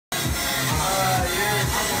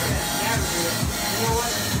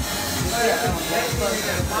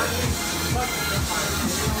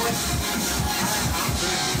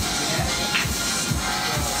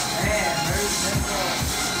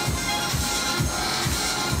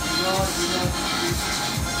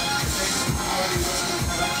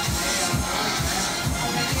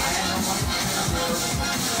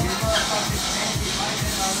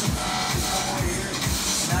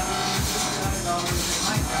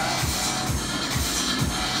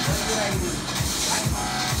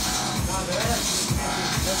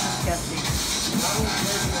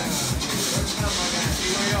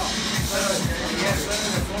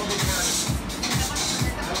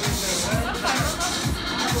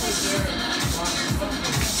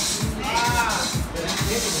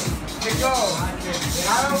Go.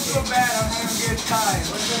 I don't feel bad. I'm having a good time.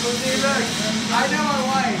 Look, I know my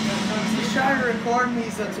wife. She's trying to record me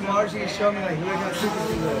so tomorrow she can show me like look how super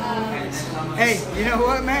she looks. Hey, you know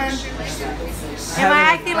what, man? Am I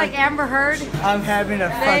acting like Amber Heard? I'm having a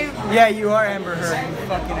fuck. Yeah, you are Amber Heard, you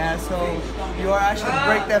fucking asshole. You are. I should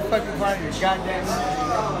break that fucking part of your goddamn.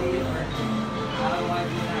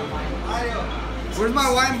 Where's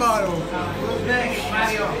my wine bottle?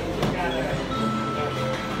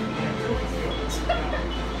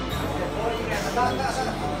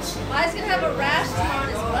 Why is gonna have a rash on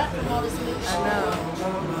his butt from all this movie? I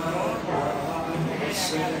know.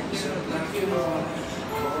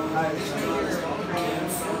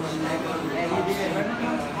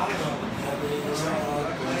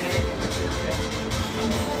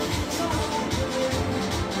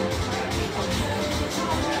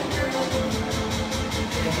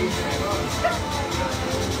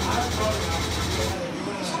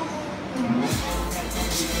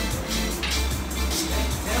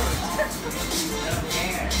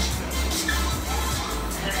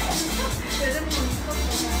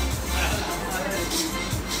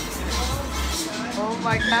 Oh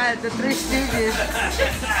my God, the Three Stooges.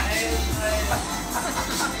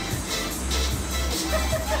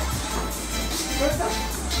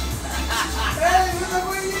 Hey,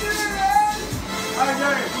 what are you doing, man?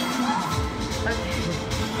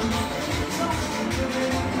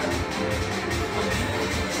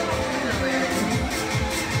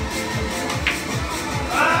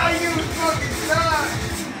 Ah, you fucking suck!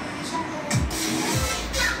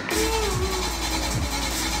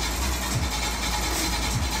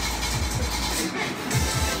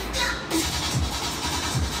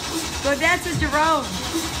 Go dance with Jerome.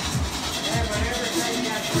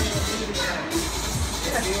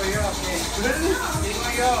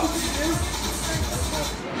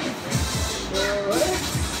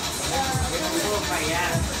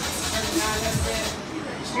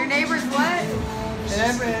 Your neighbor's what?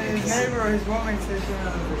 His neighbor or his woman says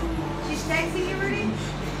She's texting you, Rudy?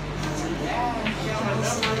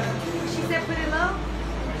 She said put it low?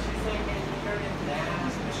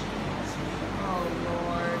 Oh,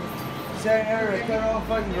 Lord. she's saying her to cut all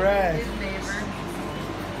fucking grass. His neighbor.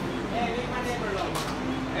 Hey, leave my neighbor alone.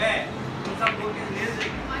 Hey, do some cooking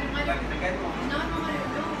music.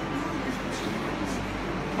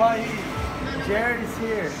 Why, Jared is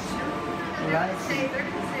here. Right?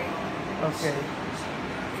 Okay.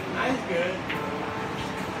 Nice, good.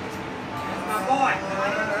 That's my boy.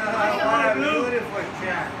 What a beautiful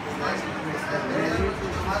chat.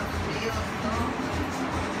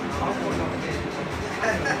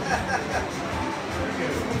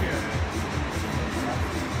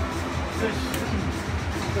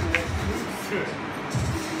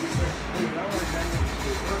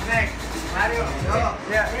 Who's next? Mario?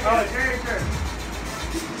 Yeah. Oh, Jerry, sure.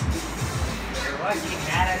 You're watching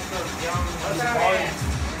that at those young boys.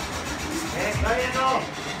 Hey, no.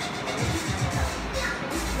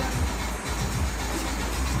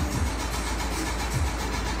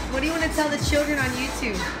 What do you want to tell the children on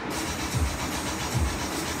YouTube?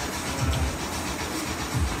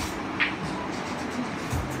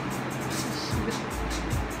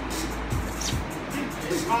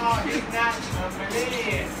 Oh, he's not a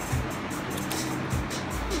millennial.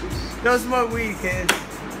 Don't smoke weed, kids.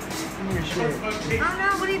 Give me your shit. I don't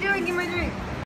know. What are you doing? Give me my drink.